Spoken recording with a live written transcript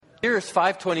Here is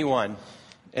 521,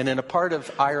 and in a part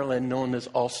of Ireland known as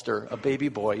Ulster, a baby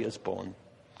boy is born.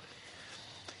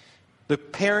 The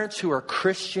parents, who are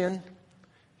Christian,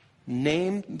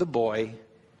 named the boy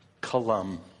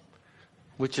Colum,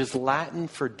 which is Latin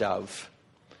for dove.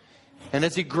 And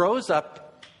as he grows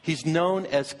up, he's known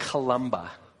as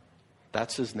Columba.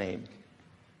 That's his name.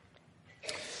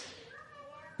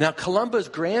 Now, Columba's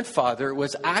grandfather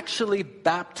was actually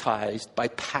baptized by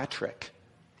Patrick,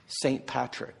 St.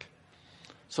 Patrick.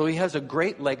 So he has a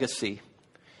great legacy.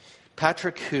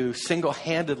 Patrick, who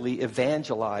single-handedly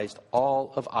evangelized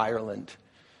all of Ireland.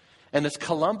 And as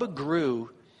Columba grew,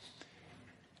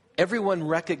 everyone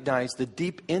recognized the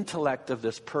deep intellect of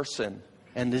this person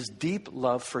and his deep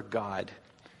love for God.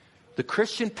 The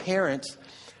Christian parents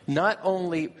not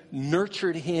only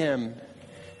nurtured him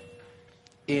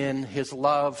in his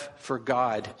love for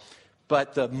God,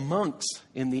 but the monks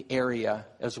in the area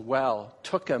as well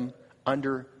took him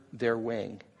under their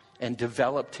wing and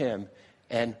developed him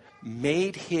and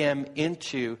made him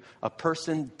into a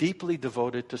person deeply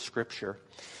devoted to Scripture.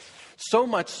 So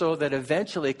much so that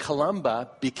eventually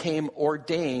Columba became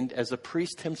ordained as a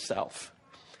priest himself,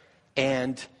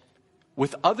 and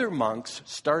with other monks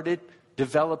started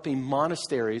developing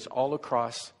monasteries all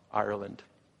across Ireland.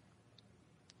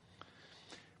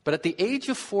 But at the age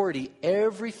of 40,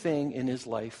 everything in his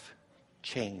life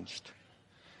changed.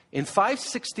 In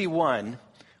 561,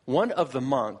 one of the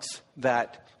monks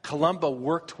that Columba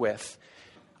worked with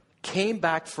came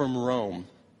back from Rome,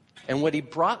 and what he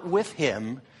brought with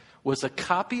him was a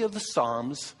copy of the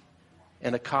Psalms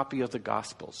and a copy of the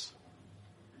Gospels.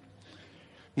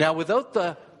 Now, without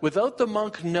the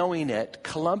monk knowing it,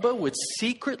 Columba would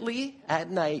secretly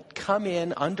at night come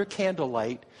in under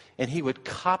candlelight, and he would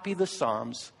copy the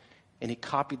Psalms and he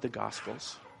copied the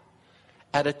Gospels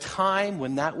at a time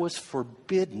when that was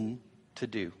forbidden to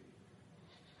do.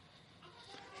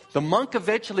 The monk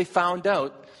eventually found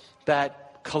out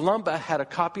that Columba had a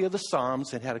copy of the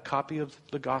Psalms and had a copy of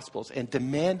the Gospels and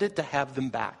demanded to have them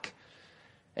back.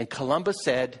 And Columba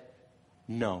said,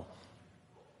 "No,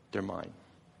 they're mine."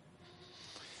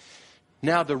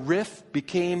 Now the rift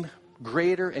became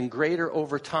greater and greater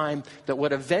over time, that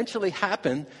what eventually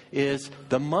happened is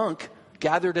the monk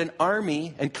gathered an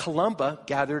army and Columba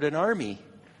gathered an army.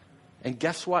 And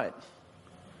guess what?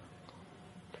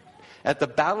 At the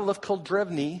Battle of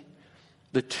Koldrivny,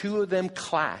 the two of them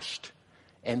clashed,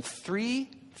 and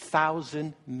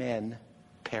 3,000 men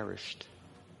perished.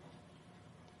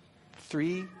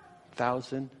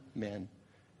 3,000 men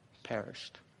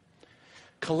perished.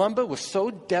 Columba was so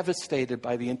devastated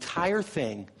by the entire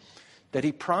thing that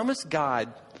he promised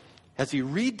God, as he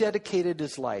rededicated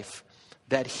his life,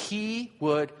 that he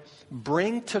would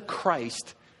bring to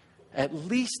Christ at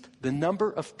least the number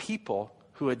of people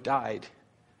who had died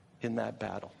in that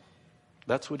battle.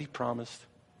 That's what he promised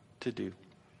to do.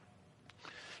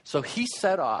 So he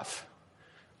set off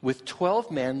with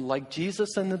 12 men like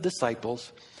Jesus and the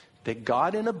disciples. They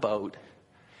got in a boat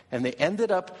and they ended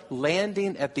up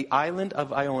landing at the island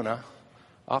of Iona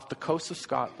off the coast of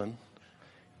Scotland.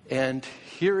 And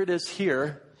here it is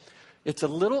here. It's a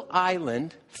little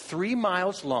island 3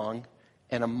 miles long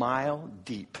and 1 mile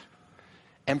deep.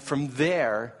 And from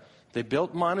there, they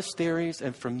built monasteries,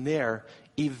 and from there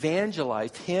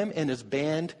evangelized. Him and his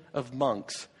band of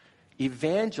monks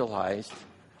evangelized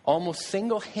almost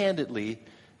single-handedly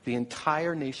the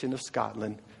entire nation of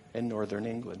Scotland and northern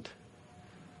England.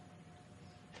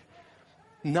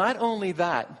 Not only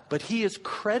that, but he is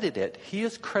credited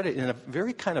in a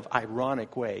very kind of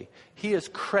ironic way. He is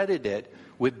credited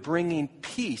with bringing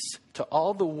peace to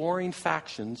all the warring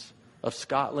factions of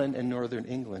Scotland and northern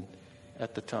England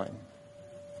at the time.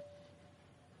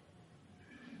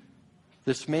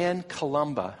 This man,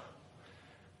 Columba,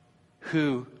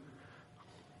 who,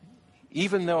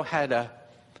 even though had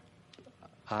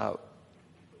a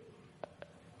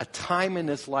time in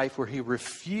his life where he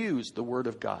refused the Word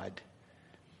of God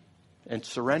and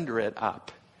surrender it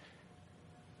up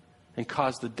and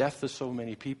caused the death of so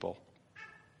many people,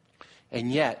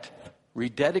 and yet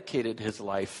rededicated his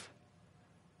life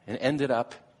and ended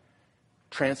up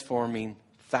transforming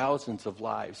thousands of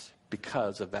lives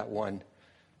because of that one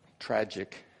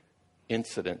tragic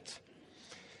incident.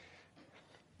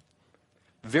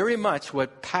 Very much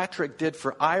what Patrick did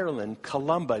for Ireland,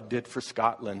 Columba did for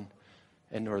Scotland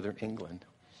and northern England.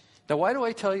 Now, why do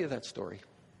I tell you that story?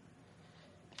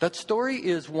 That story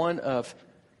is one of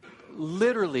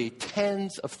literally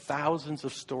tens of thousands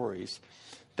of stories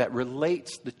that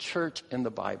relates the church and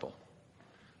the Bible,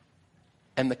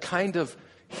 and the kind of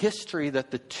history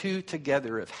that the two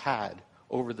together have had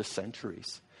over the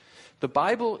centuries. The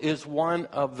Bible is one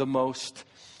of the most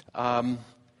I've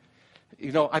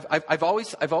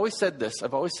always said this.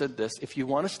 If you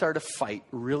want to start a fight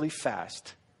really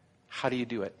fast, how do you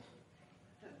do it?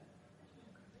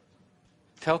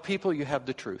 Tell people you have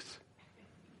the truth.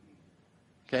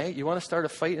 Okay? You want to start a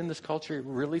fight in this culture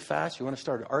really fast? You want to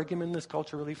start an argument in this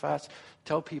culture really fast?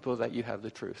 Tell people that you have the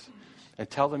truth. And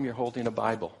tell them you're holding a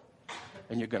Bible.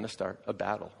 And you're going to start a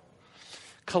battle.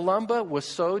 Columba was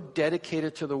so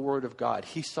dedicated to the Word of God.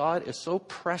 He saw it as so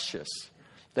precious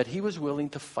that he was willing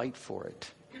to fight for it.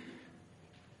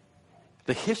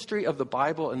 The history of the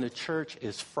Bible and the church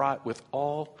is fraught with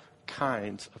all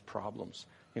kinds of problems.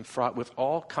 And fraught with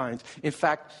all kinds. In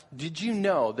fact, did you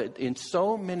know that in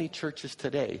so many churches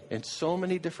today, in so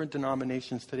many different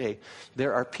denominations today,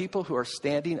 there are people who are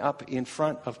standing up in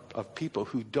front of people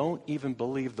who don't even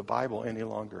believe the Bible any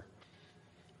longer?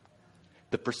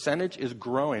 The percentage is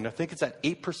growing. I think it's at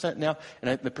 8% now,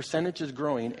 and the percentage is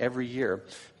growing every year.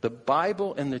 The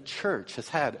Bible and the church has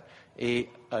had a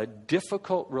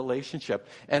difficult relationship.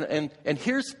 And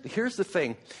here's the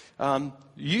thing.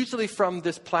 Usually from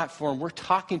this platform, we're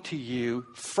talking to you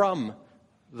from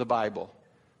the Bible.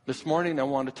 This morning, I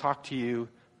want to talk to you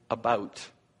about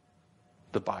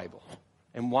the Bible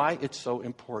and why it's so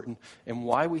important and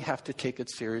why we have to take it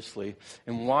seriously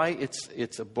and why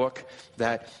it's a book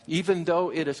that, even though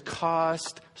it has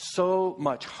caused so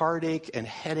much heartache and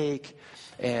headache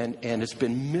and it's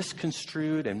been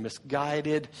misconstrued and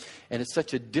misguided, and it's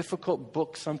such a difficult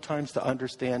book sometimes to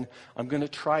understand, I'm going to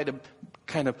try to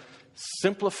kind of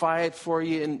simplify it for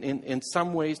you in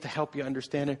some ways to help you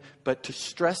understand it, but to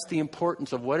stress the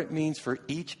importance of what it means for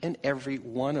each and every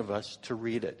one of us to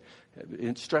read it.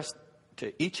 And stress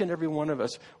to each and every one of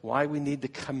us why we need to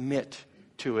commit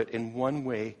to it in one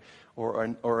way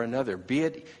or another. Be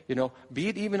it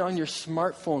even on your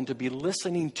smartphone, to be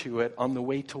listening to it on the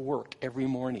way to work every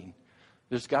morning.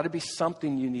 There's got to be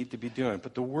something you need to be doing.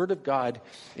 But the Word of God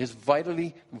is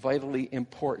vitally, vitally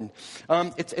important.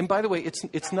 And by the way,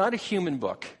 it's not a human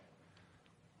book.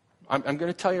 I'm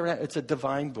going to tell you right now, it's a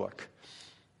divine book.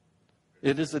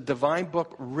 It is a divine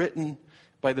book written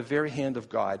by the very hand of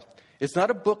God. It's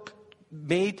not a book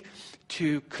made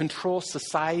to control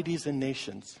societies and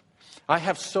nations. I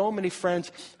have so many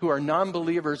friends who are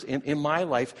non-believers in my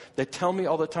life that tell me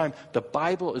all the time, the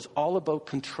Bible is all about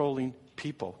controlling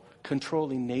people,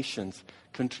 controlling nations,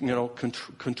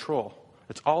 control.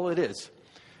 It's all it is.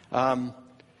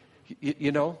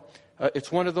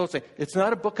 It's one of those things. It's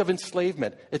not a book of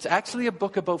enslavement. It's actually a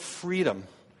book about freedom.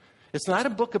 It's not a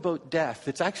book about death.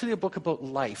 It's actually a book about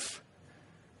life.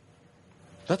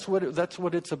 That's what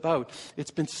it's about.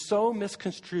 It's been so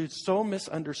misconstrued, so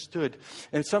misunderstood.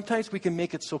 And sometimes we can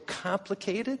make it so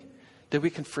complicated that we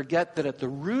can forget that at the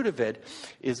root of it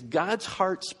is God's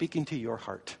heart speaking to your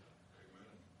heart.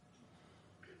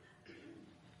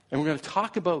 And we're going to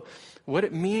talk about what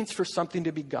it means for something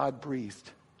to be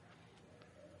God-breathed.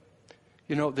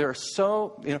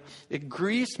 It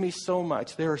grieves me so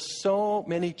much. There are so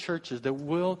many churches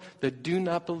that do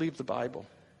not believe the Bible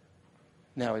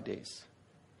nowadays.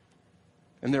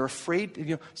 And they're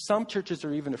afraid, some churches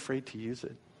are even afraid to use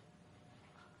it.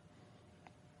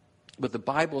 But the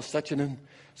Bible is such an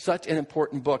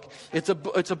important book. It's a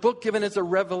book given as a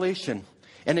revelation.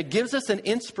 And it gives us an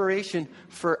inspiration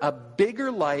for a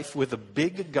bigger life with a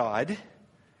big God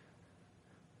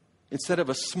instead of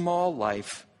a small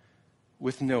life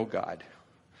with no God.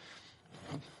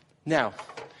 Now,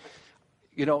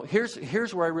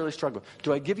 here's where I really struggle.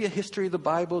 Do I give you a history of the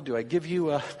Bible? Do I give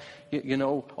you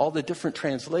all the different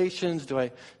translations? Do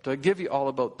I give you all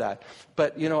about that?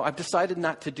 But I've decided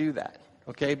not to do that.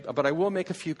 Okay, but I will make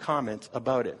a few comments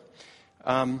about it.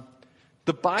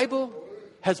 The Bible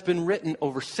has been written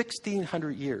over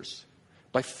 1,600 years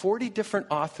by 40 different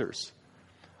authors,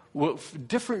 with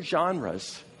different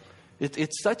genres.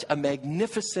 It's such a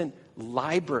magnificent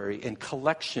library and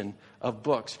collection of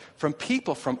books from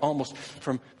people from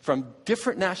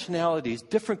different nationalities,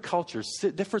 different cultures,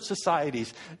 different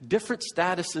societies, different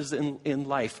statuses in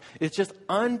life. It's just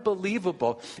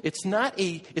unbelievable. It's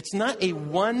a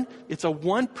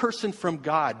one person from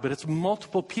God, but it's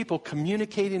multiple people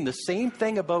communicating the same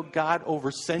thing about God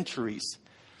over centuries.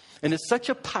 And it's such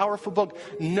a powerful book.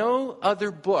 No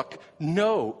other book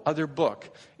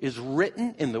is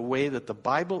written in the way that the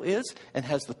Bible is and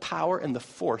has the power and the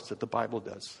force that the Bible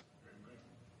does.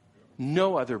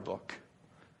 No other book.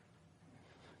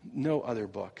 No other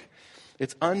book.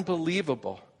 It's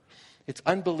unbelievable. It's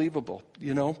unbelievable,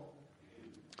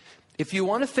 If you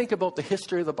want to think about the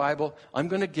history of the Bible, I'm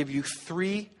going to give you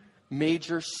 3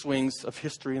 major swings of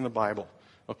history in the Bible.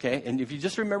 Okay? And if you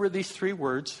just remember these 3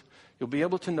 words, you'll be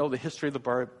able to know the history of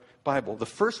the Bible. The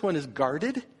first one is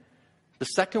guarded. The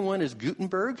second one is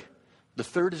Gutenberg. The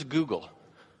third is Google.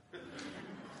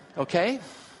 Okay?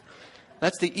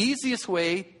 That's the easiest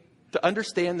way to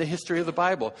understand the history of the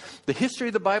Bible. The history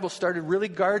of the Bible started really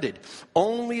guarded.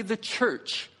 Only the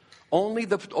church, only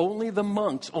the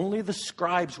monks, only the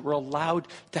scribes were allowed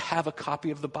to have a copy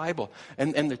of the Bible.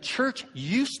 And the church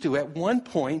used to, at one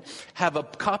point, have a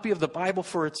copy of the Bible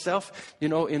for itself, in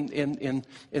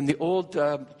the old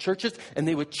churches, and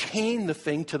they would chain the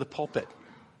thing to the pulpit.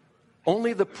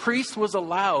 Only the priest was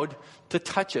allowed to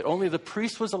touch it. Only the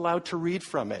priest was allowed to read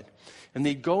from it. And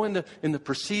they'd go in the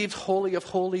perceived holy of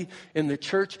holy in the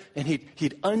church, and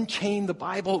he'd unchain the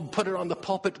Bible and put it on the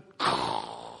pulpit.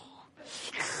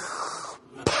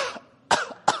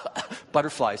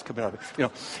 Butterflies coming out of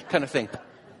it, kind of thing.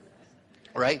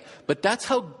 Right? But that's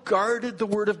how guarded the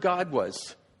Word of God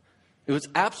was. It was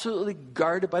absolutely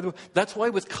guarded by the Word. That's why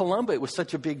with Columba it was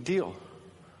such a big deal.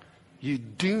 You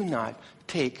do not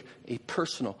take a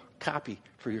personal copy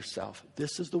for yourself.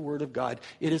 This is the Word of God.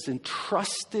 It is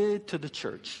entrusted to the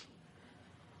church.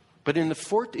 But in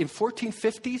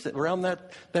 1450s, around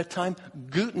that time,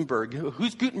 Gutenberg.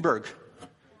 Who's Gutenberg?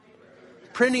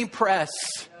 Printing press.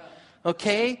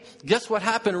 Okay? Guess what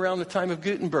happened around the time of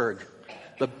Gutenberg?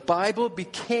 The Bible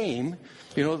became,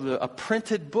 a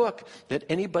printed book that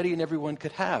anybody and everyone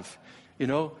could have.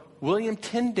 William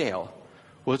Tyndale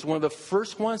was one of the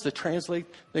first ones to translate,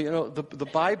 the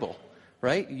Bible,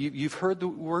 right? You've heard the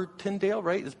word Tyndale,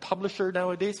 right? It's publisher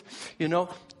nowadays.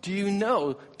 Do you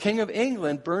know King of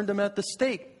England burned him at the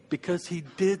stake because he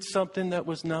did something that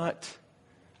was not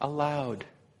allowed?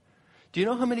 Do you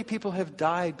know how many people have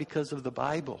died because of the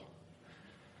Bible?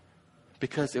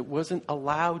 Because it wasn't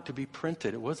allowed to be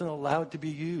printed. It wasn't allowed to be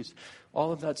used.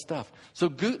 All of that stuff. So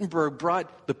Gutenberg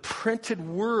brought the printed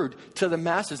word to the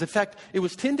masses. In fact, I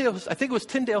think it was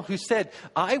Tyndale who said,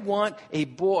 I want a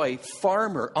boy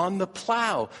farmer on the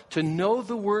plow to know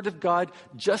the Word of God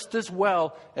just as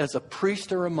well as a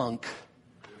priest or a monk.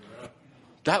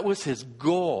 That was his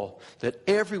goal, that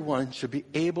everyone should be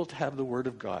able to have the Word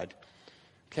of God.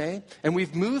 Okay? And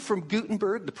we've moved from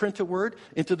Gutenberg, the printed word,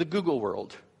 into the Google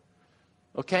world.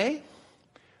 Okay?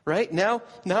 Right? Now,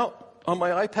 on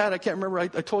my iPad, I can't remember, I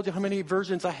told you how many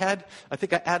versions I had. I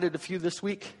think I added a few this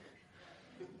week.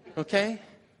 Okay?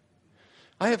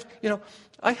 I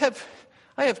have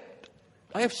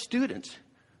students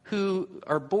who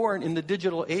are born in the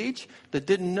digital age that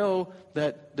didn't know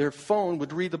that their phone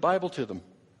would read the Bible to them.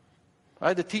 I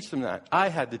had to teach them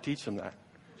that.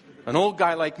 An old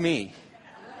guy like me.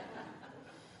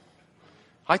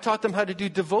 I taught them how to do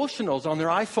devotionals on their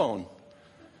iPhone.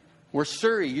 Where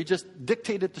Siri, you just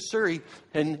dictated to Siri,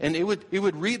 and it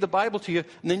would read the Bible to you,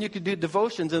 and then you could do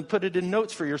devotions and put it in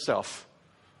notes for yourself.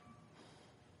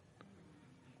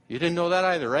 You didn't know that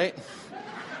either, right?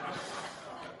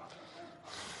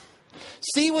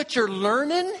 See what you're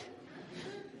learning?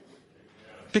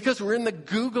 Because we're in the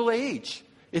Google age.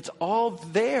 It's all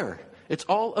there. It's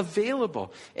all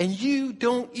available. And you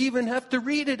don't even have to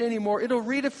read it anymore. It'll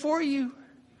read it for you.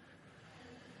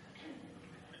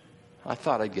 I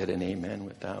thought I'd get an amen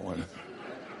with that one.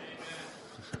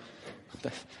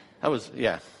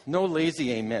 No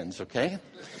lazy amens, okay?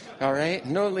 All right?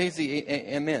 No lazy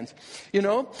amens.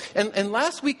 And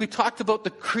last week we talked about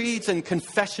the creeds and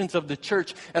confessions of the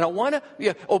church. And I want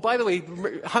to, by the way,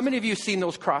 how many of you have seen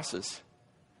those crosses?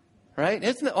 Right?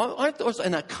 Aren't those,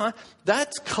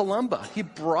 that's Columba. He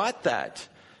brought that.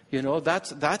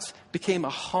 That's became a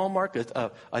hallmark,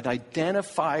 an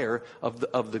identifier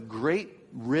of the great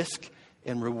risk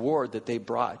and reward that they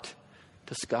brought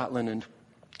to Scotland and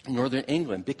Northern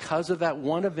England because of that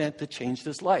one event that changed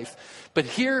his life. But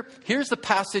here's the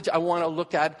passage I want to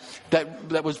look at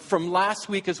that was from last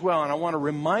week as well. And I want to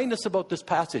remind us about this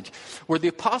passage where the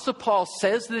Apostle Paul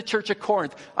says to the church at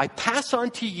Corinth, I pass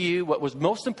on to you what was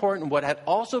most important and what had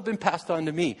also been passed on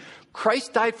to me.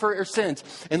 Christ died for our sins.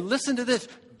 And listen to this,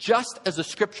 just as the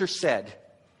scripture said.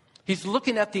 He's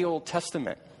looking at the Old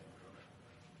Testament.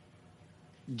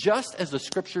 Just as the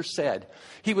scripture said.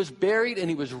 He was buried and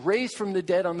he was raised from the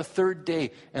dead on the third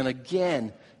day. And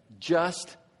again,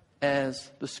 just as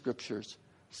the scriptures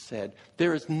said.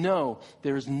 There is no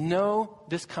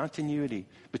discontinuity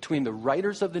between the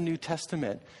writers of the New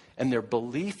Testament and their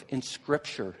belief in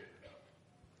scripture.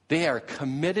 They are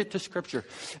committed to Scripture.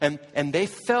 And they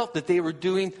felt that they were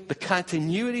doing the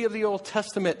continuity of the Old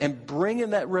Testament and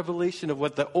bringing that revelation of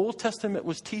what the Old Testament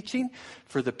was teaching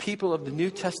for the people of the New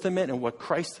Testament, and what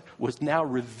Christ was now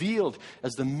revealed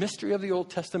as the mystery of the Old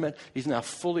Testament. He's now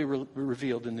fully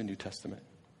revealed in the New Testament.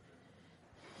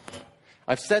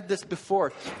 I've said this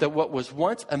before, that what was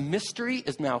once a mystery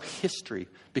is now history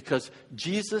because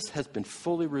Jesus has been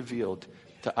fully revealed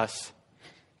to us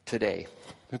today.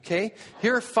 Okay?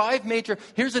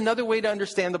 Here's another way to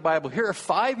understand the Bible. Here are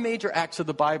 5 major acts of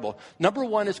the Bible. Number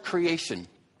 1 is creation.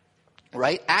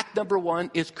 Right? Act number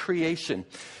 1 is creation.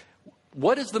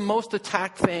 What is the most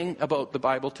attacked thing about the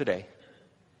Bible today?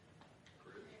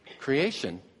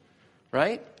 Creation.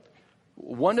 Right?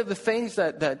 One of the things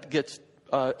that gets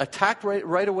attacked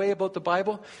right away about the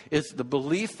Bible is the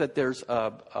belief that there's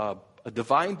a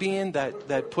divine being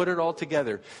that put it all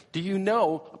together. Do you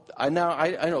know? I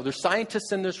know there's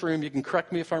scientists in this room. You can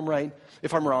correct me if I'm right,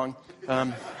 if I'm wrong.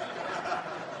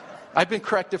 I've been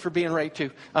corrected for being right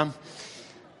too.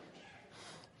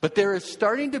 But there is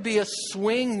starting to be a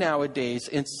swing nowadays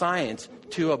in science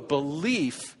to a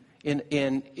belief in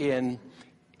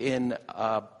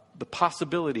the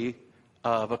possibility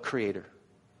of a creator.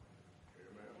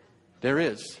 There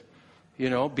is. You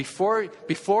know, before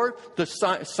the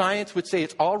science would say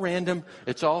it's all random,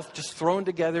 it's all just thrown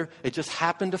together, it just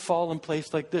happened to fall in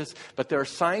place like this. But there are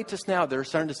scientists now that are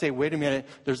starting to say, wait a minute,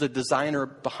 there's a designer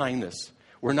behind this.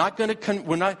 We're not going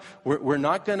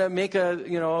to make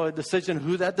a decision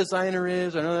who that designer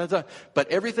is, but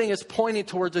everything is pointing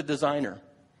towards a designer.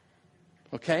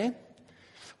 Okay?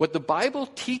 What the Bible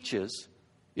teaches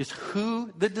is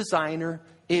who the designer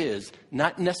is,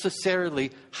 not necessarily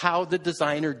how the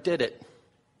designer did it.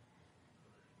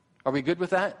 Are we good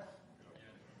with that?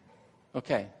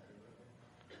 Okay.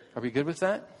 Are we good with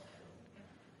that?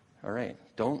 All right.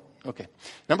 Okay.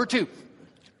 Number 2.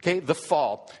 Okay, the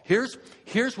fall. Here's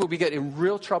where we get in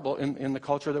real trouble in the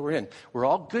culture that we're in. We're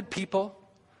all good people.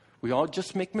 We all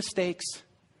just make mistakes.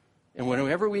 And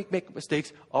whenever we make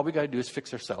mistakes, all we got to do is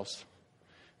fix ourselves.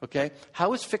 Okay?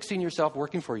 How is fixing yourself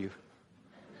working for you?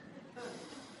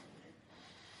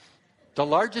 The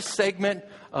largest segment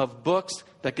of books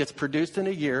that gets produced in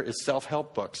a year is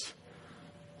self-help books.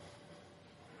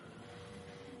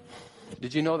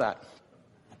 Did you know that?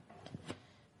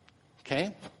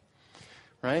 Okay?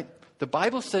 Right? The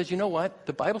Bible says, you know what?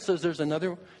 The Bible says there's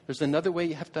another way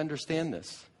you have to understand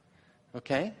this.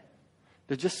 Okay?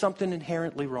 There's just something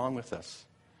inherently wrong with us.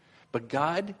 But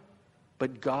God,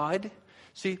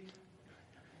 see,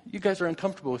 you guys are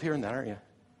uncomfortable with hearing that, aren't you?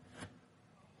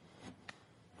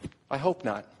 I hope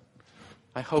not.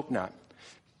 I hope not.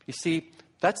 You see,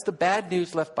 that's the bad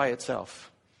news left by itself.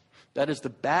 That is the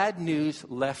bad news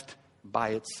left by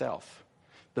itself.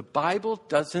 The Bible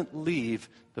doesn't leave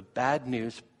the bad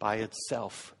news by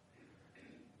itself.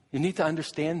 You need to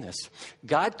understand this.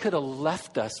 God could have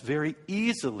left us very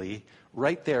easily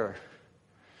right there.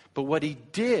 But what he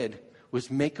did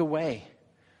was make a way.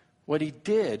 What he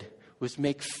did was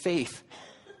make faith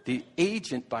the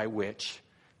agent by which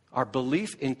our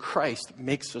belief in Christ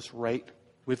makes us right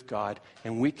with God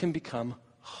and we can become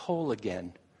whole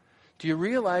again. Do you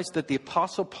realize that the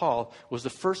Apostle Paul was the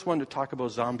first one to talk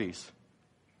about zombies?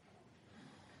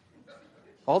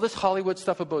 All this Hollywood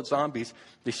stuff about zombies,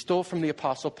 they stole from the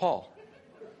Apostle Paul.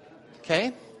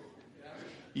 Okay?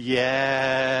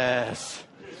 Yes.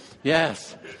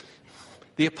 Yes.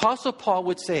 The Apostle Paul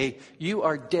would say, you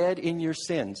are dead in your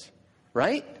sins.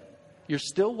 Right? You're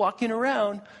still walking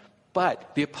around.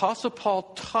 But the Apostle Paul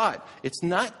taught, it's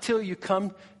not till you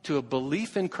come to a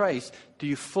belief in Christ do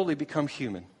you fully become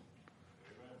human.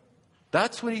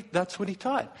 That's what he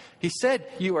taught. He said,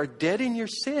 you are dead in your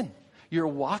sin. You're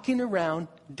walking around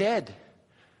dead.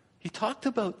 He talked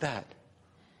about that.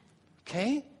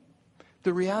 Okay?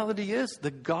 The reality is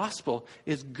the gospel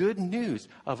is good news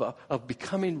of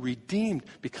becoming redeemed,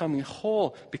 becoming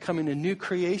whole, becoming a new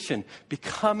creation,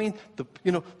 becoming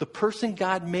the person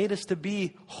God made us to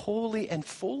be wholly and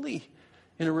fully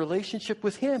in a relationship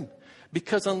with him.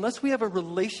 Because unless we have a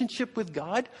relationship with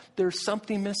God, there's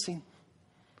something missing.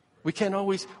 We can't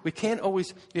always, we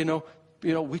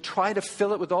try to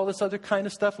fill it with all this other kind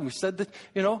of stuff, and we said that,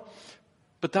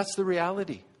 but that's the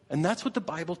reality. And that's what the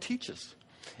Bible teaches.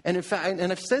 And in fact,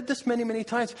 and I've said this many, many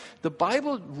times, the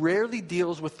Bible rarely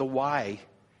deals with the why.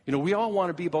 We all want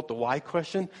to be about the why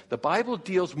question. The Bible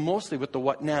deals mostly with the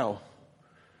what now.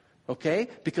 Okay?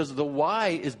 Because the why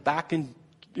is back in,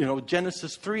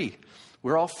 Genesis 3.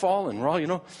 We're all fallen. We're all,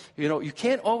 you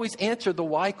can't always answer the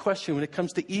why question when it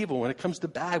comes to evil, when it comes to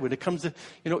bad, when it comes to,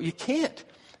 you can't.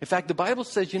 In fact, the Bible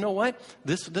says, you know what?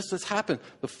 This has happened.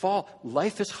 The fall,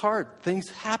 life is hard. Things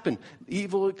happen.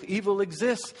 Evil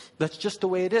exists. That's just the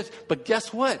way it is. But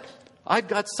guess what? I've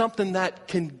got something that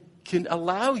can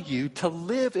allow you to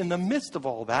live in the midst of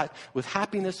all that with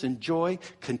happiness and joy,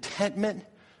 contentment,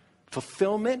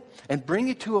 fulfillment, and bring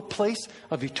you to a place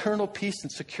of eternal peace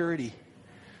and security.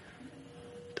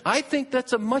 I think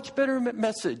that's a much better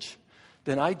message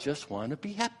than I just want to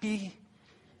be happy.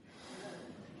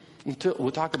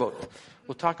 We'll talk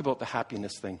about the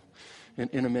happiness thing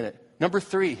in a minute. Number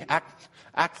 3,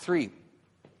 Act 3.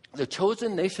 The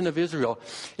chosen nation of Israel.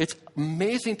 It's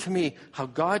amazing to me how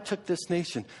God took this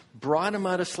nation, brought them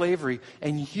out of slavery,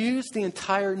 and used the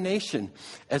entire nation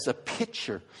as a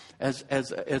picture, as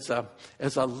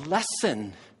a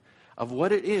lesson of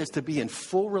what it is to be in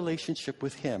full relationship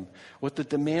with Him, what the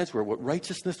demands were, what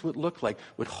righteousness would look like,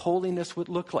 what holiness would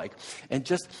look like, and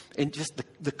just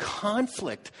the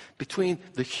conflict between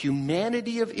the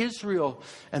humanity of Israel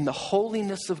and the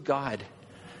holiness of God.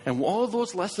 And all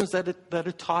those lessons that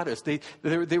it taught us, they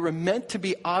were meant to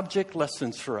be object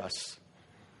lessons for us.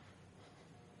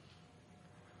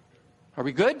 Are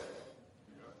we good?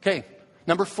 Okay.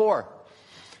 Number 4,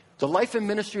 the life and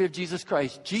ministry of Jesus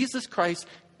Christ. Jesus Christ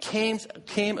came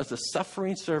as a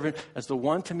suffering servant, as the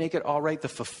one to make it all right, the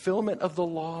fulfillment of the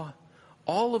law,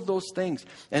 all of those things.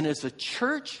 And as a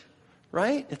church,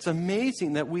 right, it's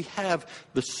amazing that we have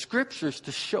the scriptures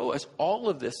to show us all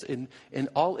of this in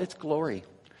all its glory.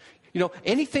 You know,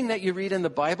 anything that you read in the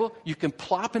Bible, you can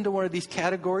plop into one of these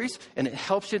categories, and it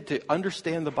helps you to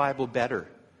understand the Bible better.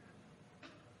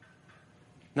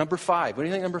 Number 5. What do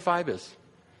you think number 5 is?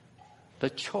 The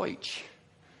church.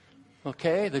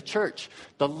 Okay, the church.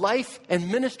 The life and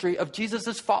ministry of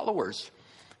Jesus' followers.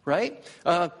 Right?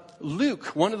 Luke,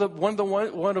 one of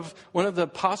the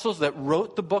apostles that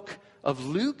wrote the book of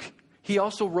Luke, he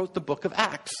also wrote the book of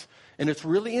Acts. And it's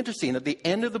really interesting. At the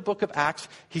end of the book of Acts,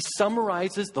 he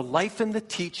summarizes the life and the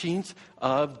teachings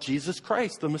of Jesus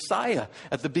Christ, the Messiah.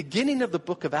 At the beginning of the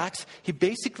book of Acts, he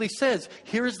basically says,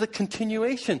 here is the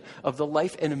continuation of the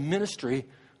life and ministry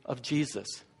of Jesus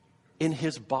in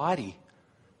his body.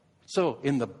 So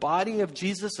in the body of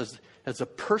Jesus as a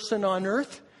person on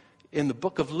earth, in the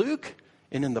book of Luke,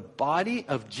 and in the body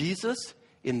of Jesus,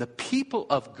 in the people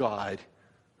of God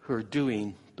who are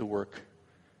doing the work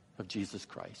of Jesus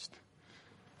Christ.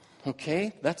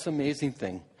 Okay, that's an amazing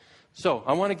thing. So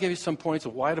I want to give you some points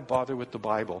of why to bother with the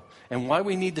Bible and why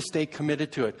we need to stay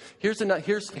committed to it. Here's another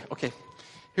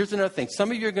thing.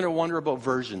 Some of you are going to wonder about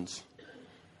versions.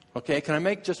 Okay, can I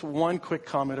make just one quick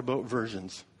comment about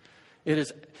versions? It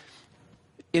is,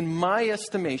 in my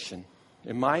estimation,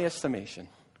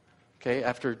 okay,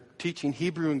 after teaching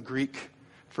Hebrew and Greek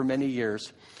for many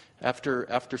years,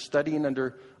 after studying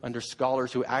under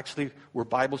scholars who actually were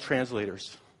Bible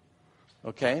translators.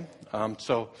 Okay?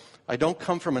 So I don't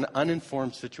come from an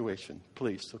uninformed situation,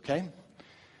 please, okay?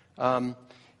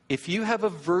 If you have a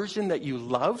version that you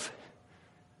love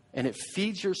and it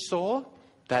feeds your soul,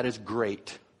 that is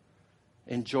great.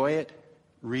 Enjoy it,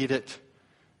 read it,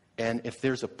 and if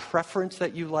there's a preference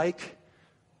that you like,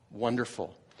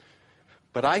 wonderful.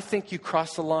 But I think you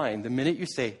cross the line the minute you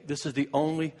say, this is the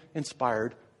only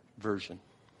inspired version.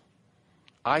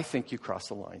 I think you cross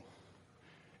the line.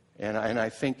 And I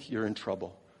think you're in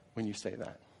trouble when you say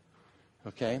that.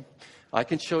 Okay? I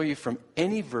can show you from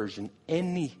any version,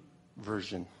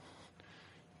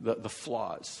 the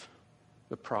flaws,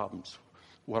 the problems.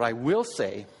 What I will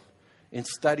say in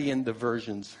studying the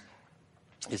versions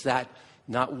is that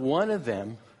not one of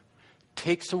them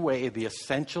takes away the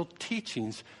essential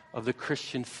teachings of the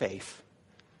Christian faith.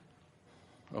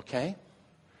 Okay?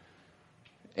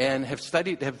 And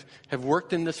have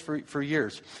worked in this for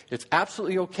years. It's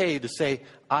absolutely okay to say,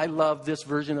 I love this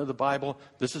version of the Bible.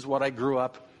 This is what I grew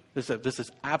up. This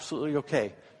is absolutely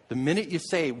okay. The minute you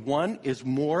say one is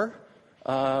more,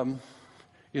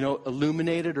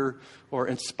 illuminated or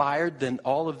inspired than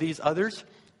all of these others,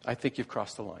 I think you've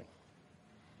crossed the line.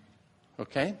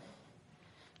 Okay?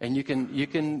 And you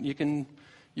can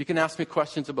ask me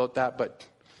questions about that, but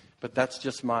that's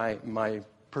just my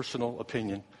personal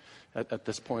opinion at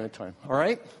this point in time. All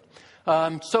right?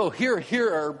 So here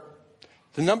are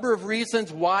the number of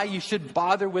reasons why you should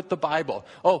bother with the Bible.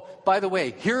 Oh, by the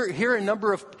way, here are a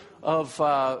number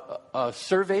of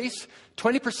surveys.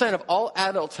 20% of all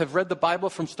adults have read the Bible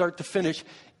from start to finish.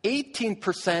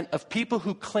 18% of people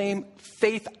who claim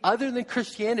faith other than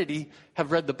Christianity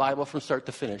have read the Bible from start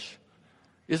to finish.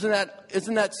 Isn't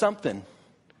that something?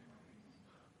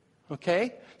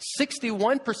 Okay?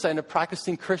 61% of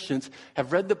practicing Christians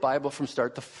have read the Bible from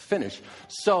start to finish.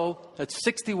 So that's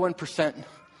 61%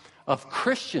 of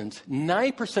Christians.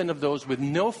 9% of those with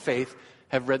no faith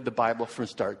have read the Bible from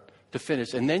start to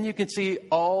finish. And then you can see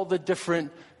all the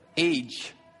different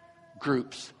age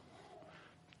groups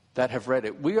that have read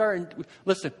it. We are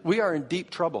in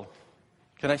deep trouble.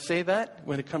 Can I say that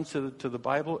when it comes to the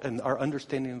Bible and our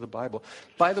understanding of the Bible?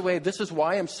 By the way, this is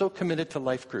why I'm so committed to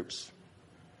life groups.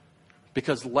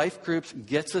 Because life groups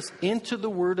gets us into the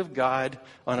Word of God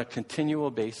on a continual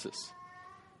basis.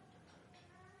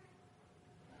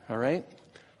 All right?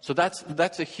 So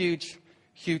that's a huge,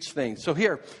 huge thing. So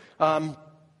here,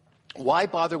 why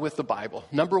bother with the Bible?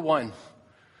 Number one,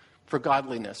 for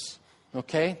godliness.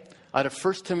 Okay? Out of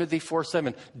 1 Timothy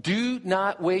 4:7, do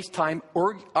not waste time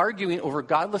arguing over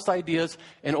godless ideas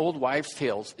and old wives'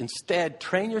 tales. Instead,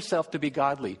 train yourself to be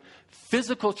godly.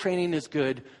 Physical training is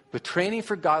good, but training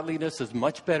for godliness is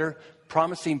much better,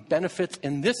 promising benefits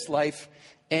in this life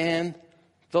and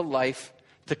the life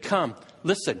to come.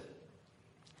 Listen,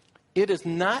 it is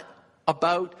not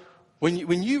about, when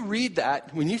you read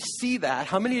that, when you see that,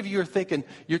 how many of you are thinking,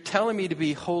 you're telling me to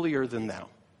be holier than thou?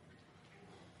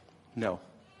 No.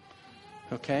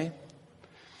 Okay?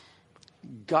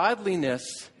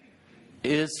 Godliness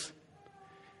is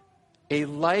a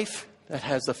life that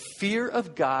has a fear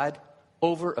of God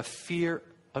over a fear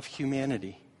of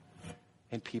humanity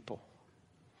and people.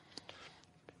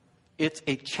 It's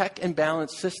a check and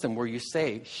balance system where you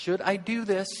say, should I do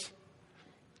this?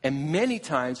 And many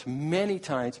times,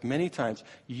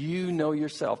 you know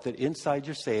yourself that inside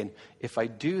you're saying, if I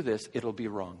do this, it'll be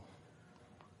wrong.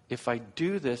 If I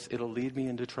do this, it'll lead me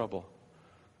into trouble.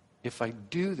 If I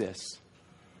do this,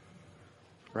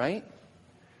 right?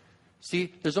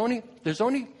 See, there's only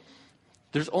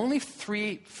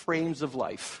three frames of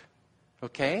life,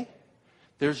 okay?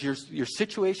 There's your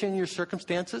situation and your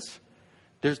circumstances.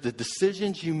 There's the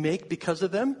decisions you make because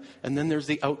of them. And then there's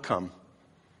the outcome,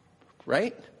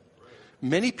 right?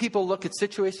 Many people look at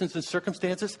situations and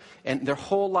circumstances and their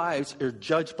whole lives are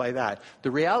judged by that.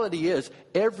 The reality is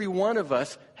every one of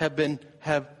us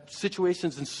have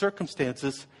situations and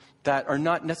circumstances that are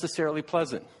not necessarily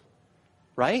pleasant,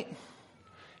 right?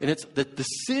 And it's the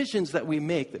decisions that we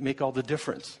make that make all the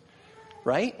difference,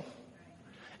 right?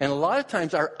 And a lot of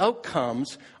times our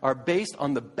outcomes are based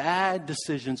on the bad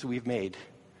decisions we've made.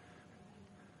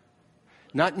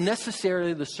 Not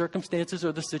necessarily the circumstances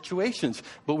or the situations,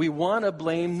 but we want to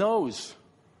blame those.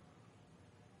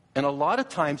 And a lot of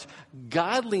times,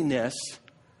 godliness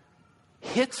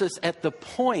hits us at the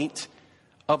point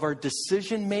of our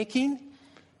decision making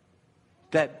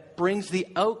that brings the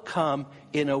outcome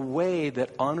in a way that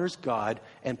honors God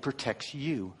and protects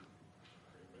you.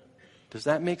 Does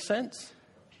that make sense?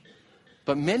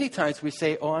 But many times we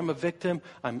say, "Oh, I'm a victim.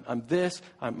 I'm this.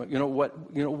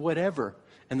 Whatever."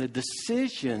 And the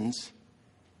decisions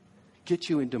get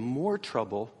you into more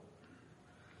trouble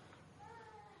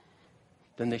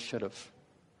than they should have.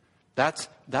 That's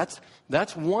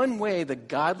one way that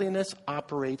godliness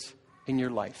operates in your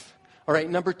life. All right,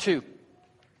 number two,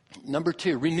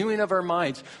 renewing of our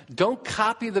minds. Don't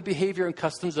copy the behavior and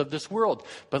customs of this world,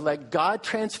 but let God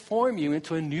transform you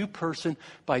into a new person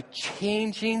by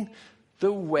changing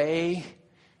the way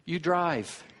you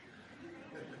drive.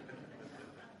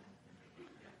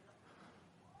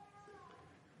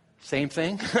 Same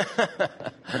thing.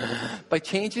 By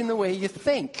changing the way you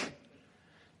think.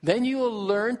 Then you will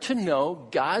learn to know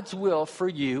God's will for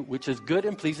you, which is good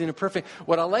and pleasing and perfect.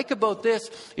 What I like about this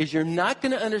is you're not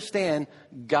going to understand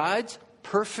God's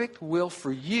perfect will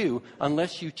for you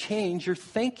unless you change your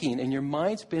thinking and your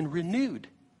mind's been renewed.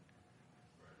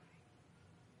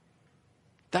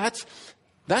 That's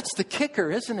the kicker,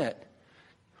 isn't it?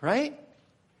 Right?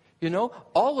 You know,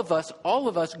 all of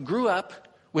us grew up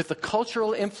with the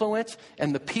cultural influence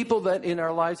and the people that in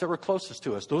our lives that were closest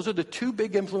to us. Those are the two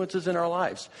big influences in our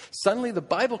lives. Suddenly the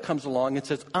Bible comes along and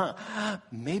says,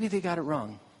 maybe they got it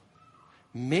wrong.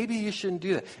 Maybe you shouldn't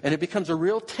do that. And it becomes a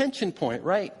real tension point,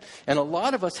 right? And a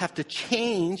lot of us have to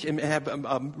change and have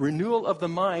a renewal of the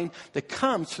mind that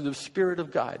comes through the Spirit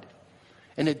of God.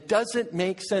 And it doesn't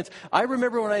make sense. I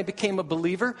remember when I became a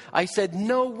believer, I said,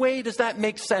 no way does that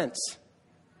make sense.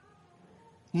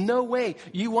 No way.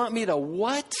 You want me to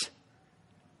what?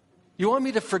 You want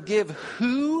me to forgive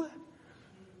who?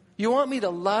 You want me to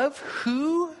love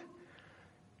who?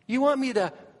 You want me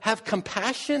to have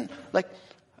compassion? Like,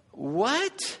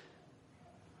 what?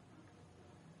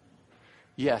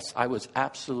 Yes, I was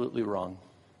absolutely wrong.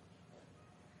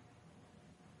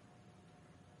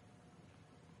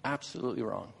 Absolutely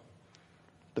wrong.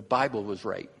 The Bible was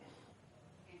right.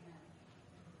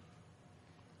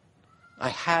 I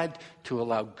had to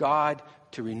allow God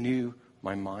to renew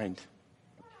my mind.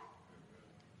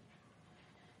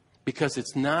 Because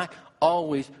it's not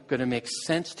always going to make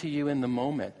sense to you in the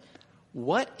moment.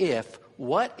 What if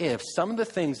some of the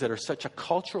things that are such a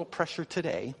cultural pressure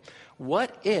today,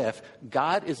 what if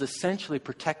God is essentially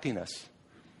protecting us?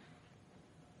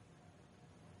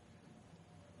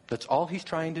 That's all he's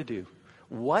trying to do.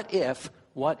 What if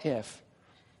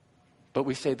But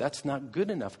we say that's not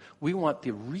good enough. We want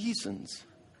the reasons.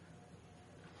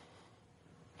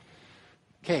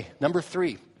 Okay, number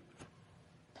 3.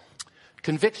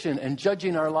 Conviction and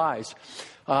judging our lives.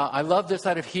 I love this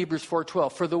out of Hebrews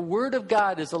 4:12. For the word of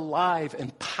God is alive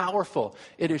and powerful.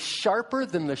 It is sharper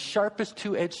than the sharpest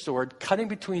two-edged sword, cutting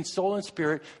between soul and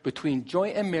spirit, between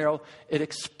joint and marrow. It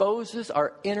exposes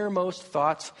our innermost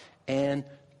thoughts and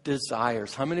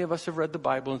desires. How many of us have read the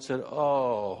Bible and said,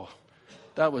 oh,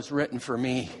 that was written for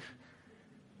me?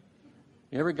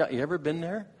 You ever been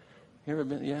there? You ever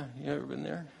been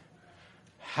there?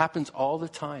 Happens all the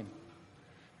time.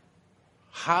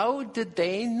 How did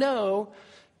they know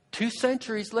 2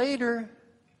 centuries later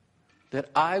that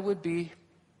I would be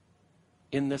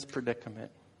in this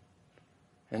predicament?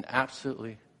 And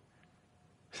absolutely.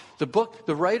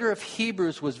 The writer of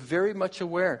Hebrews was very much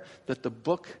aware that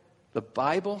the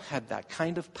Bible had that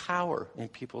kind of power in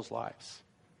people's lives.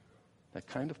 That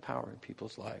kind of power in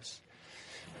people's lives.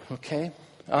 Okay.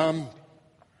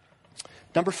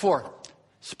 Number 4,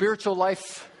 spiritual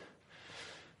life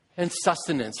and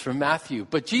sustenance from Matthew.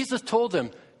 But Jesus told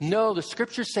them, no, the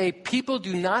scriptures say people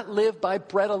do not live by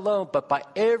bread alone, but by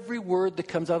every word that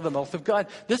comes out of the mouth of God.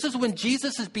 This is when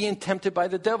Jesus is being tempted by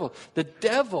the devil. The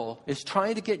devil is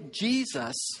trying to get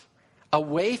Jesus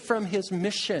away from his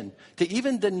mission, to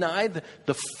even deny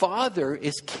the Father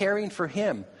is caring for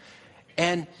him.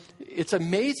 And it's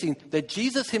amazing that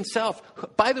Jesus himself,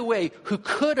 by the way, who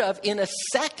could have in a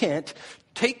second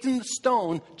taken the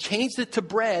stone, changed it to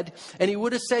bread, and he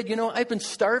would have said, I've been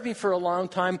starving for a long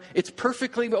time. It's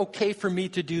perfectly okay for me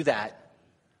to do that.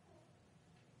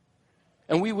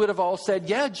 And we would have all said,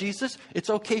 yeah, Jesus, it's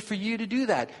okay for you to do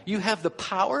that. You have the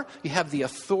power. You have the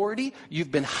authority.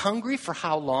 You've been hungry for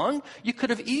how long? You could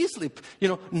have easily,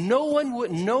 no one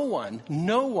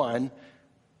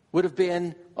would have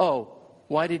been, oh,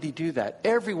 why did he do that?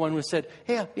 Everyone would have said,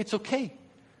 yeah, it's okay.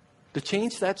 To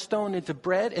change that stone into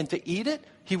bread and to eat it,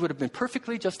 he would have been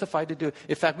perfectly justified to do it.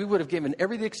 In fact, we would have given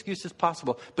every excuses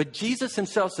possible. But Jesus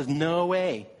himself says, no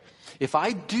way. If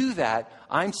I do that,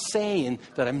 I'm saying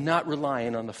that I'm not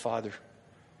relying on the Father.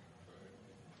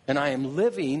 And I am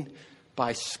living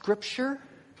by Scripture.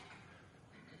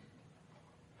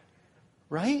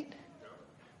 Right?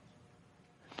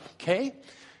 Okay?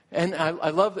 And I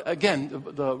love, again,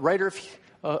 the writer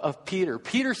of Peter.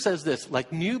 Peter says this,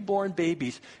 like newborn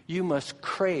babies, you must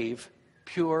crave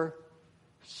pure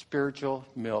spiritual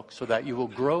milk so that you will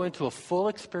grow into a full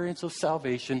experience of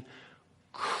salvation.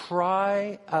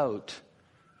 Cry out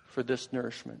for this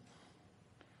nourishment.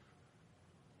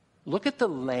 Look at the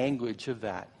language of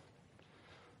that.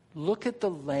 Look at the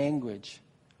language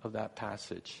of that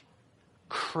passage.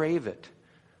 Crave it.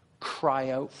 Cry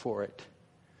out for it.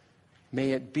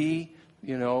 May it be,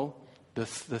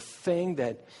 the thing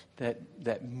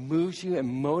that moves you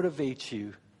and motivates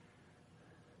you.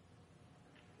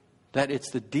 That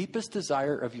it's the deepest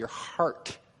desire of your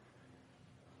heart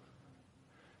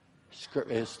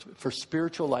is for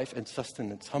spiritual life and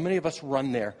sustenance. How many of us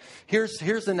run there? Here's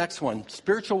the next one.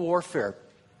 Spiritual warfare.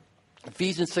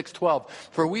 Ephesians 6:12.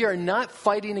 For we are not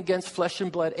fighting against flesh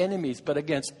and blood enemies, but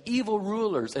against evil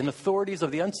rulers and authorities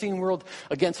of the unseen world,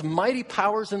 against mighty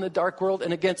powers in the dark world,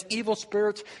 and against evil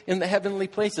spirits in the heavenly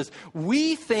places.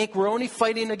 We think we're only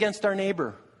fighting against our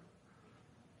neighbor.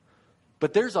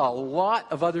 But there's a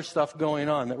lot of other stuff going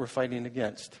on that we're fighting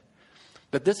against.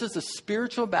 But this is a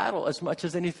spiritual battle as much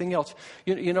as anything else.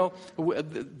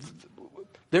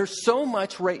 There's so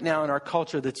much right now in our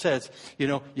culture that says,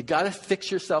 you got to fix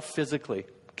yourself physically.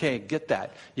 Okay, get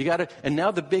that. And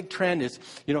now the big trend is,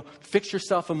 fix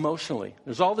yourself emotionally.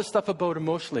 There's all this stuff about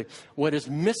emotionally. What is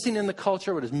missing in the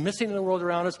culture, what is missing in the world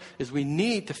around us, is we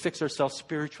need to fix ourselves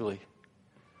spiritually.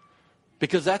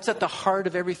 Because that's at the heart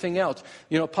of everything else.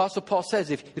 Apostle Paul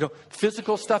says, if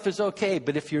physical stuff is okay,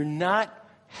 but if you're not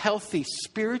healthy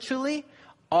spiritually,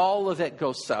 all of it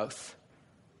goes south.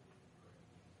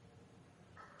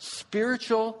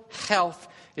 Spiritual health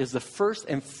is the first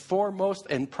and foremost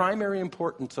and primary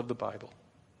importance of the Bible.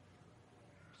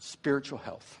 Spiritual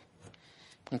health.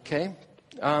 Okay?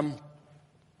 Number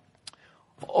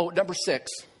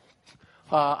 6.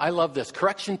 I love this.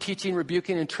 Correction, teaching,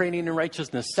 rebuking, and training in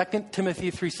righteousness. 2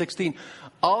 Timothy 3:16.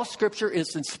 All Scripture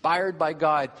is inspired by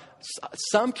God.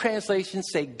 Some translations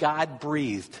say God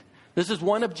breathed. This is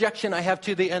one objection I have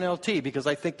to the NLT because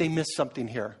I think they missed something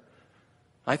here.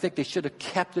 I think they should have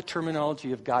kept the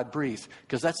terminology of God breathed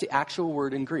because that's the actual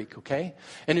word in Greek, okay?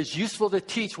 And it's useful to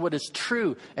teach what is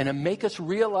true and to make us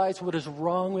realize what is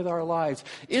wrong with our lives.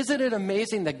 Isn't it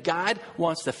amazing that God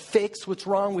wants to fix what's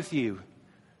wrong with you?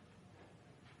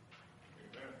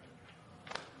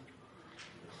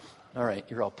 All right,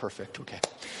 you're all perfect. Okay.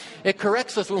 It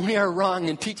corrects us when we are wrong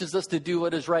and teaches us to do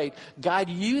what is right. God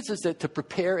uses it to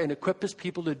prepare and equip his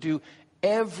people to do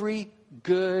every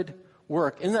good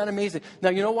work. Isn't that amazing? Now,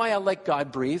 you know why I like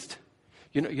God breathed?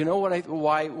 You know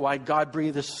why God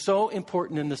breathed is so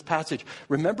important in this passage.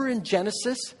 Remember in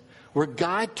Genesis where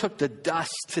God took the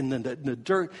dust and the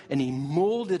dirt and he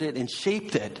molded it and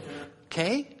shaped it.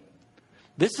 Okay?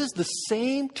 This is the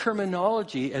same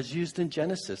terminology as used in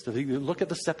Genesis. If you look at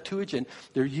the Septuagint,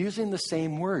 they're using the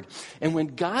same word. And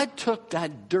when God took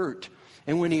that dirt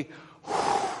and when he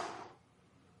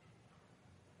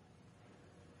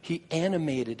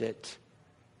animated it,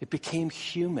 it became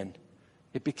human.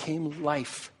 It became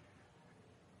life.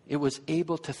 It was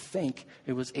able to think.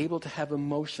 It was able to have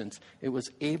emotions. It was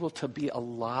able to be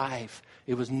alive.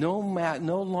 It was no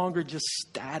longer just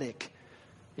static.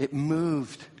 It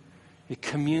moved. It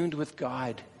communed with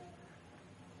God.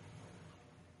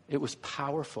 It was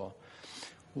powerful.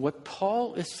 What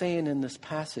Paul is saying in this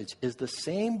passage is the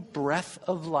same breath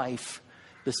of life,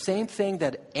 the same thing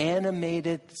that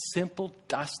animated simple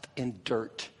dust and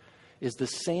dirt, is the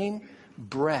same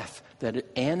breath that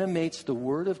animates the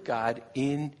Word of God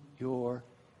in your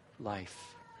life.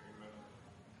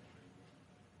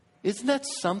 Isn't that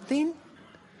something?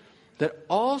 That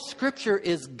all Scripture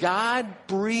is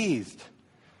God-breathed.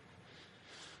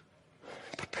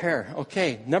 Prepare.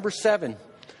 Okay, number 7.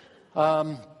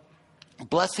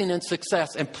 Blessing and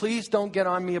success. And please don't get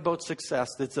on me about success.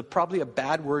 It's probably a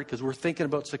bad word because we're thinking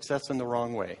about success in the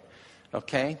wrong way.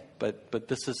 Okay? But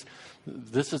this is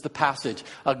the passage.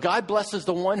 God blesses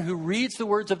the one who reads the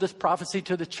words of this prophecy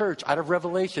to the church out of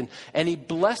Revelation. And he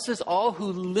blesses all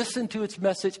who listen to its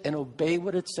message and obey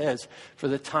what it says, for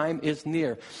the time is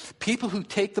near. People who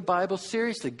take the Bible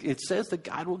seriously, it says that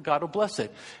God will bless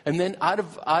it. And then out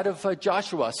of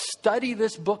Joshua, study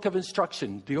this book of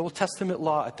instruction, the Old Testament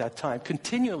law at that time.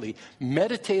 Continually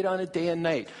meditate on it day and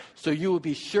night, so you will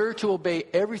be sure to obey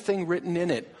everything written in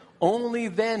it. Only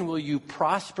then will you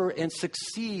prosper and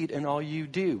succeed in all you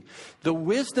do. The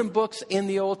wisdom books in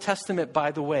the Old Testament, by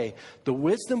the way, the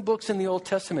wisdom books in the Old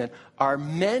Testament are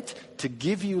meant to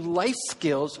give you life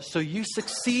skills so you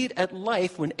succeed at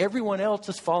life when everyone else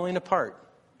is falling apart.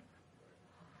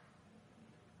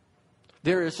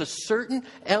 There is a certain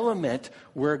element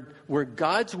where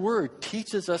God's Word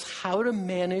teaches us how to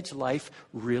manage life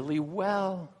really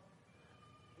well.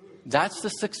 That's the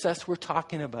success we're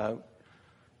talking about.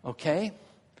 Okay?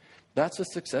 That's the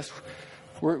success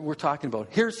we're talking about.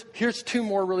 Here's 2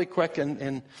 more really quick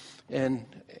and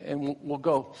we'll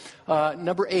go.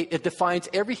 Number 8, it defines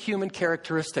every human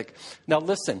characteristic. Now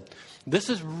listen, this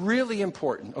is really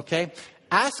important, okay?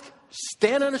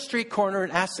 Stand on a street corner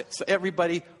and ask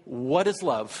everybody, what is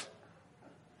love?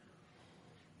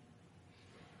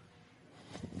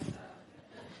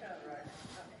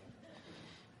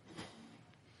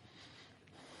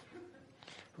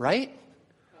 Right?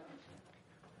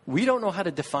 We don't know how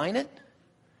to define it,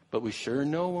 but we sure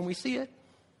know when we see it.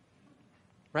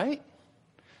 Right?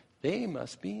 They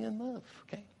must be in love.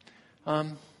 Okay?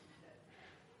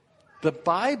 The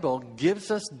Bible gives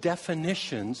us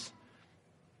definitions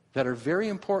that are very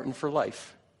important for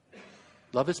life.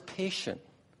 Love is patient.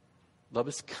 Love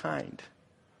is kind.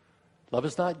 Love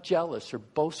is not jealous or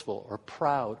boastful or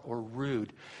proud or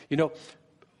rude. You know,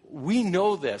 we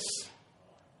know this.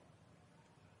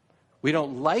 We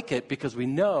don't like it because we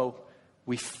know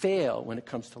we fail when it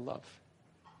comes to love.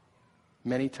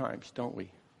 Many times, don't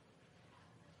we?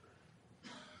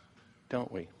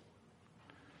 Don't we?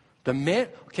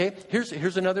 Okay,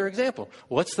 here's another example.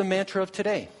 What's the mantra of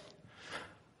today?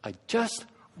 I just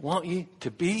want you to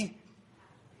be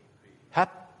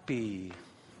happy.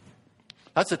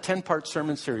 That's a 10-part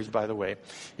sermon series, by the way.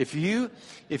 If you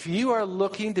are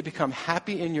looking to become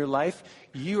happy in your life,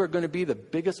 you are going to be the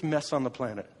biggest mess on the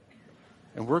planet.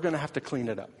 And we're going to have to clean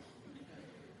it up.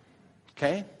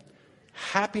 Okay?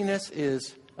 Happiness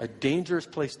is a dangerous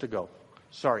place to go.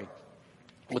 Sorry.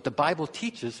 What the Bible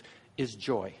teaches is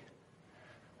joy.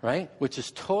 Right? Which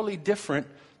is totally different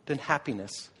than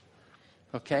happiness.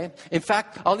 Okay? In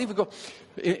fact, I'll even go.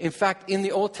 In fact, in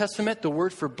the Old Testament, the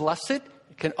word for blessed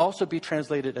can also be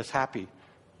translated as happy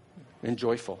and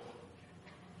joyful.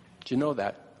 Do you know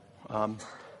that?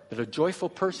 That a joyful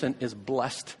person is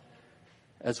blessed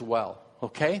as well.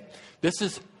 Okay?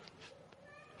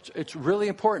 It's really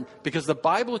important because the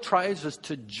Bible tries us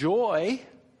to joy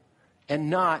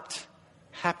and not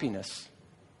happiness.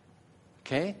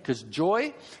 Okay? Because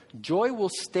joy will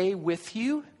stay with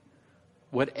you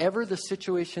whatever the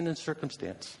situation and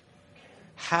circumstance.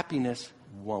 Happiness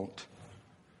won't.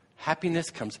 Happiness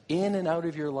comes in and out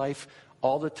of your life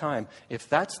all the time. If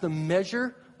that's the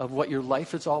measure of what your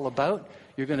life is all about,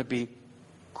 you're going to be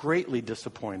greatly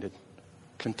disappointed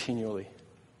continually.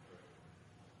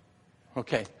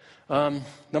 Okay.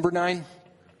 Number 9.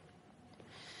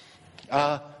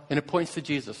 And it points to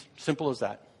Jesus. Simple as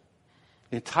that.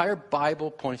 The entire Bible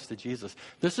points to Jesus.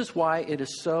 This is why it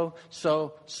is so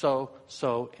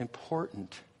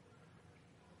important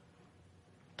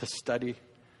to study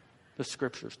the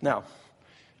Scriptures. Now,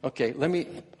 okay,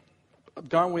 I've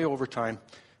gone way over time.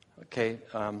 Okay,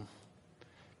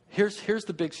 here's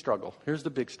the big struggle. Here's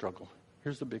the big struggle.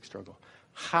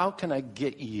 How can I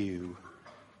get you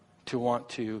to want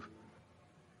to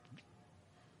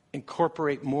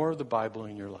incorporate more of the Bible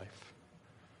in your life?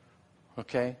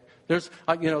 Okay? There's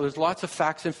lots of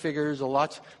facts and figures,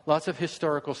 lots of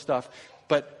historical stuff.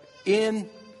 But in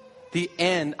the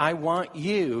end, I want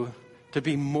you to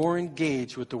be more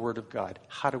engaged with the Word of God.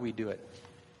 How do we do it?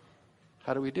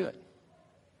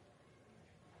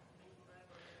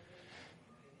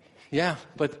 Yeah,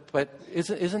 but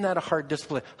isn't that a hard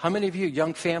discipline? How many of you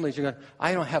young families are going,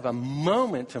 I don't have a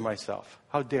moment to myself.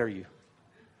 How dare you?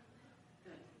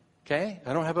 Okay?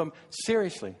 I don't have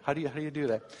seriously. How do you do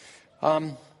that?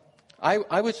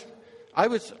 I was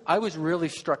really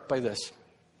struck by this.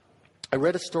 I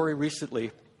read a story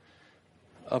recently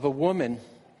of a woman,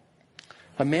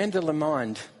 Amanda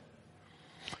Lamond.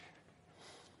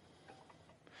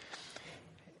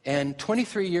 And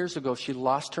 23 years ago, she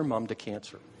lost her mom to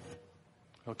cancer.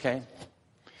 Okay?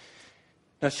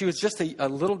 Now, she was just a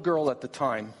little girl at the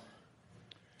time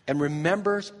and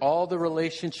remembers all the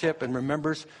relationship and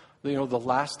remembers, the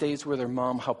last days with her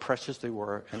mom, how precious they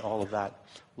were and all of that.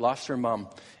 Lost her mom.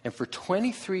 And for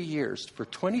 23 years,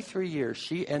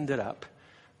 she ended up,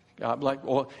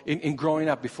 in growing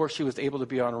up, before she was able to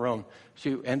be on her own,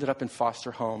 she ended up in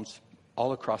foster homes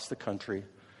all across the country,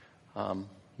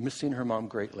 missing her mom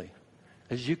greatly,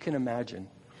 as you can imagine.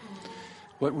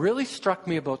 What really struck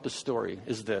me about the story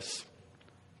is this.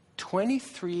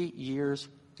 23 years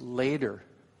later,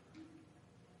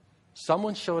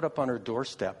 someone showed up on her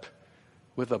doorstep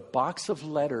with a box of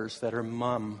letters that her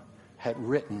mom had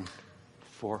written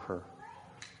for her.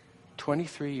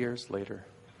 23 years later.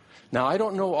 Now, I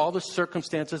don't know all the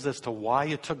circumstances as to why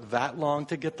it took that long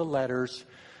to get the letters,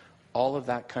 all of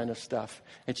that kind of stuff.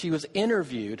 And she was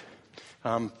interviewed,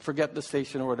 forget the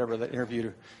station or whatever that interviewed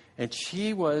her, and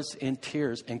she was in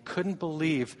tears and couldn't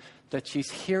believe that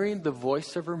she's hearing the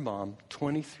voice of her mom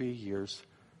 23 years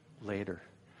later.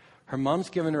 Her mom's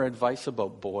given her advice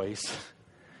about boys.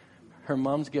 Her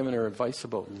mom's given her advice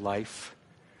about life.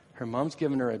 Her mom's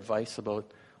given her advice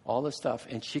about all this stuff.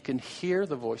 And she can hear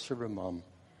the voice of her mom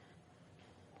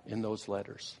in those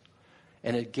letters.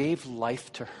 And it gave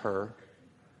life to her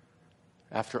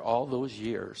after all those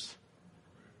years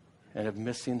and of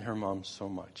missing her mom so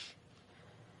much.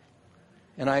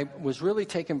 And I was really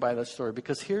taken by that story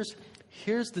because here's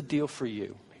the deal for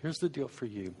you. Here's the deal for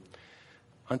you.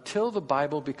 Until the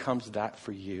Bible becomes that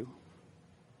for you,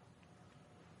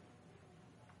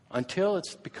 until it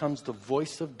becomes the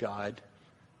voice of God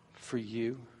for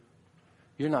you,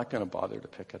 you're not going to bother to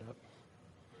pick it up.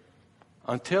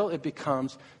 Until it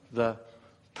becomes the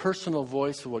personal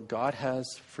voice of what God has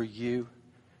for you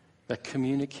that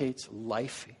communicates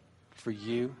life for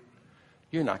you,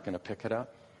 you're not going to pick it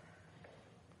up.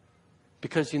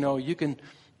 Because, you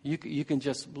can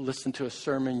just listen to a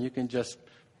sermon, you can just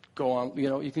go on,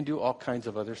 you can do all kinds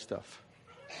of other stuff.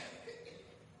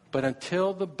 But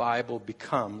until the Bible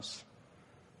becomes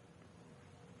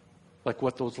like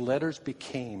what those letters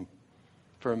became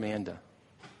for Amanda,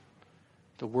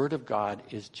 the Word of God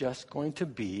is just going to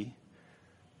be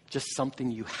just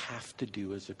something you have to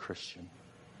do as a Christian.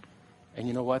 And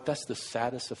you know what? That's the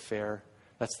saddest affair.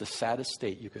 That's the saddest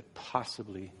state you could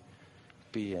possibly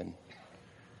be in.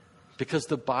 Because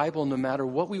the Bible, no matter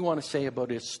what we want to say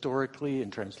about it historically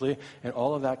and translate and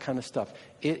all of that kind of stuff,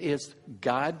 it is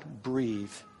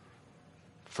God-breathed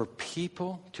for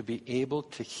people to be able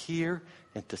to hear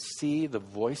and to see the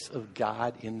voice of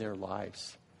God in their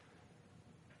lives.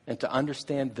 And to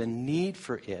understand the need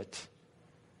for it.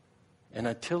 And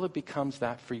until it becomes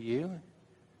that for you,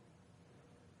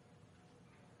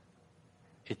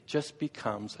 it just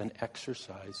becomes an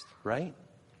exercise, right?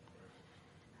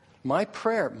 My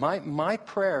prayer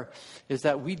is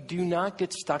that we do not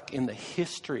get stuck in the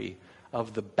history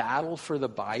of the battle for the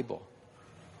Bible.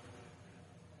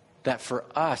 That for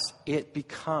us, it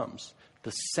becomes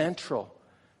the central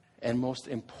and most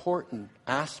important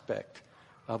aspect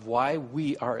of why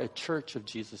we are a church of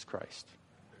Jesus Christ.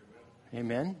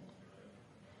 Amen?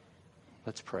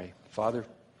 Let's pray. Father,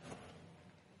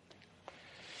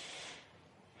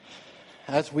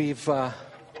 as we've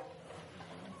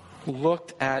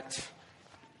looked at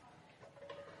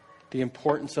the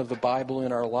importance of the Bible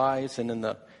in our lives and in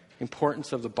the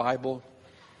importance of the Bible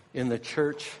in the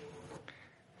church,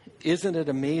 isn't it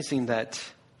amazing that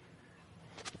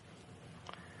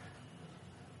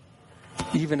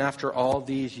even after all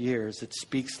these years, it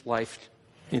speaks life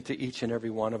into each and every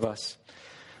one of us?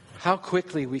 How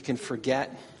quickly we can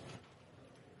forget,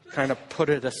 kind of put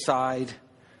it aside,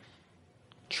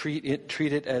 treat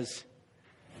it as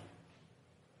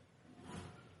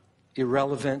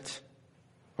irrelevant,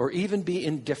 or even be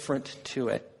indifferent to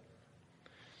it.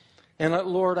 And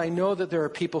Lord, I know that there are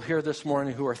people here this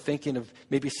morning who are thinking of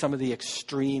maybe some of the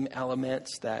extreme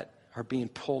elements that are being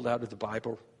pulled out of the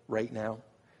Bible right now.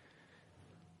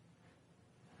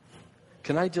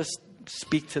 Can I just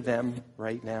speak to them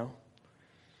right now?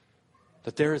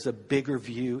 That there is a bigger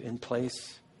view in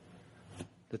place.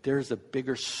 That there is a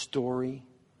bigger story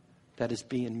that is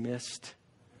being missed.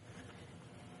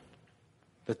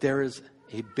 That there is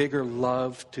a bigger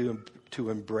love to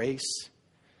embrace.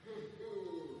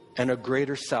 And a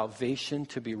greater salvation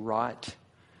to be wrought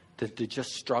than to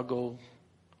just struggle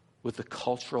with the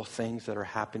cultural things that are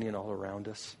happening all around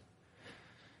us.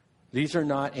 These are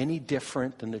not any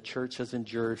different than the church has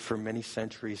endured for many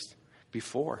centuries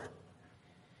before.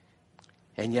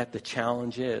 And yet the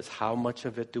challenge is, how much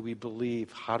of it do we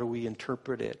believe? How do we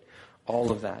interpret it?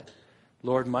 All of that.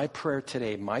 Lord, my prayer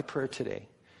today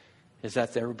is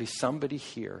that there will be somebody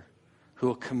here who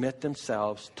will commit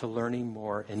themselves to learning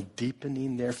more and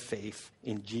deepening their faith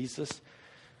in Jesus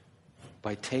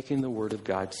by taking the Word of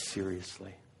God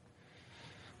seriously.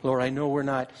 Lord, I know we're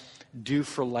not due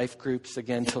for life groups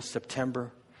again till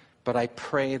September, but I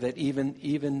pray that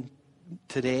even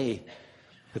today,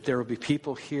 that there will be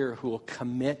people here who will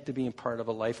commit to being part of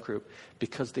a life group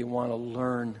because they want to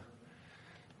learn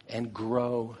and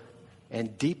grow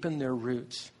and deepen their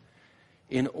roots,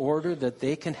 in order that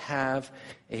they can have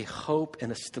a hope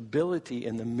and a stability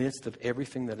in the midst of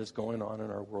everything that is going on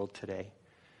in our world today.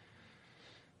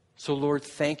 So, Lord,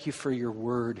 thank you for your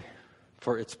word,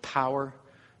 for its power,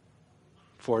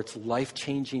 for its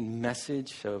life-changing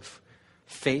message of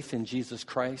faith in Jesus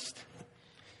Christ.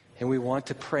 And we want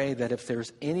to pray that if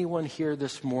there's anyone here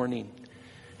this morning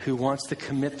who wants to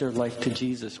commit their life to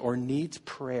Jesus or needs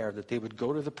prayer, that they would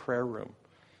go to the prayer room.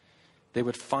 They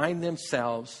would find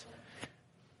themselves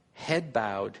head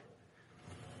bowed,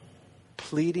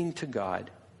 pleading to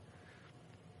God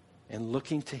and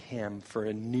looking to Him for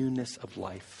a newness of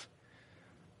life.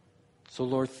 So,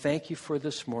 Lord, thank you for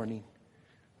this morning.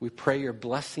 We pray your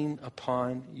blessing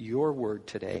upon your word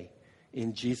today.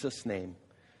 In Jesus' name,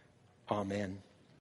 amen.